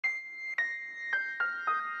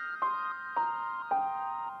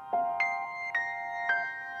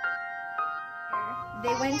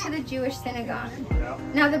they went to the Jewish synagogue.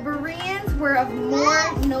 Now the Bereans were of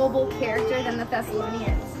more noble character than the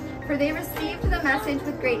Thessalonians, for they received the message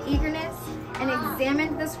with great eagerness and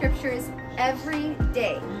examined the scriptures every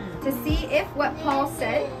day to see if what Paul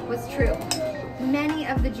said was true. Many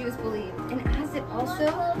of the Jews believed, and as did also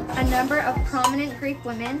a number of prominent Greek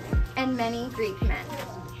women and many Greek men.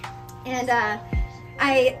 And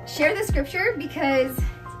I share the scripture because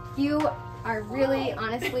you are really,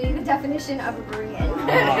 honestly, the definition of a Berean.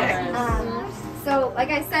 So, like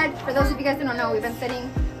I said, for those of you guys that don't know, we've been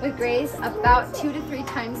sitting with Grace about 2 to 3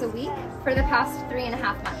 times a week for the past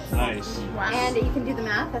 3.5 months. Nice. Wow. And you can do the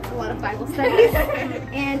math. That's a lot of Bible studies.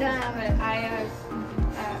 And I have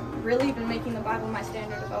really been making the Bible my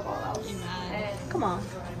standard above all else. And come on.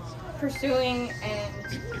 Pursuing and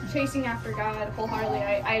chasing after God wholeheartely.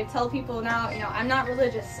 I tell people now, you know, I'm not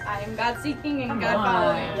religious. I am God-seeking and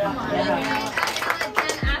God-following.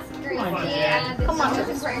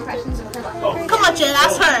 Come on, Jen,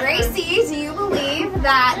 ask her. Gracie, do you believe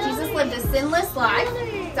that Jesus lived a sinless life,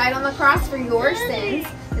 died on the cross for your sins,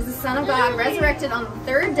 is the Son of God, resurrected on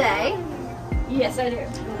the 3rd day? Yes, I do.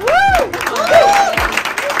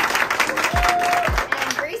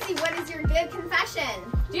 And Gracie, what is your good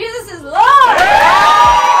confession? Jesus is Lord!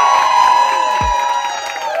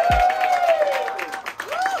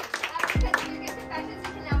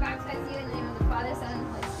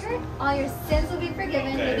 All your sins will be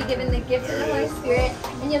forgiven, you'll be given the gift of the Holy Spirit,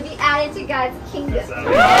 and you'll be added to God's kingdom.